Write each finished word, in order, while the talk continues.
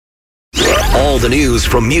All the news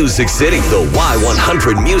from Music City. The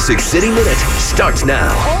Y100 Music City Minute starts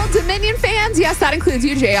now. Old Dominion fans, yes, that includes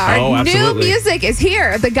you, JR. Oh, absolutely. New music is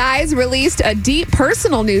here. The guys released a deep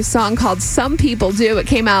personal new song called Some People Do. It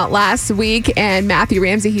came out last week, and Matthew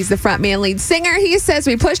Ramsey, he's the frontman lead singer. He says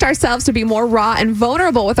we pushed ourselves to be more raw and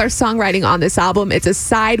vulnerable with our songwriting on this album. It's a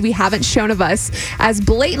side we haven't shown of us as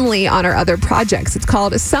blatantly on our other projects. It's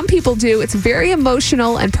called Some People Do. It's very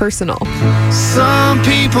emotional and personal. Some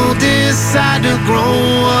people decide to grow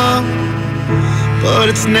up, but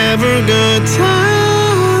it's never good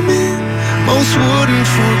timing. Most wouldn't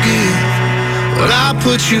forgive what I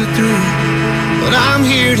put you through, but I'm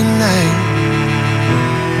here tonight,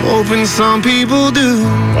 hoping some people do.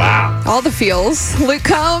 Wow. All the feels. Luke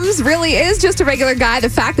Combs really is just a regular guy. The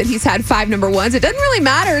fact that he's had 5 number ones, it doesn't really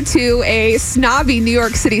matter to a snobby New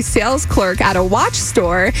York City sales clerk at a watch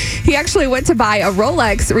store. He actually went to buy a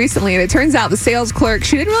Rolex recently, and it turns out the sales clerk,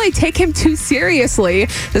 she didn't really take him too seriously.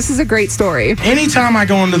 This is a great story. Anytime I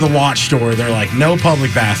go into the watch store, they're like, no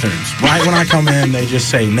public bathrooms. Right when I come in, they just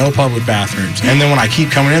say no public bathrooms. And then when I keep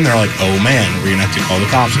coming in, they're like, oh man, we're going to have to call the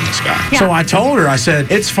cops on this guy. Yeah. So I told her, I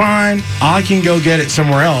said, it's fine. I can go get it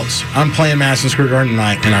somewhere else. I'm playing Madison Square Garden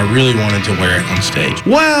tonight, and I really wanted to wear it on stage.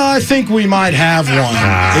 Well, I think we might have one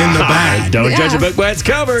in the bag. Don't judge Yeah. a book by its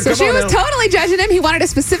cover. So Come she on was now. totally judging him. He wanted a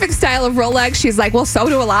specific style of Rolex. She's like, well, so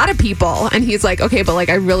do a lot of people. And he's like, okay, but like,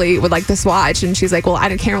 I really would like this watch. And she's like, well, I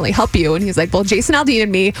can't really help you. And he's like, well, Jason Aldean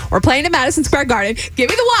and me, we're playing at Madison Square Garden. Give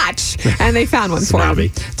me the watch. And they found one for him. Snobby.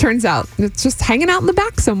 Turns out it's just hanging out in the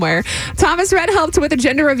back somewhere. Thomas Rhett helped with a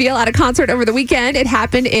gender reveal at a concert over the weekend. It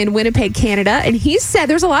happened in Winnipeg, Canada. And he said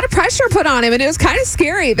there's a lot of pressure put on him, and it was kind of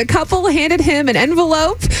scary. The couple handed him an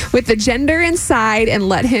envelope with the gender inside and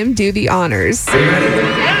let him do the honors. It's a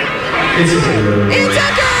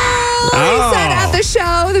girl! He said at the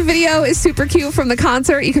show. The video is super cute from the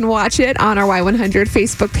concert. You can watch it on our Y100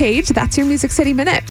 Facebook page. That's your Music City Minute.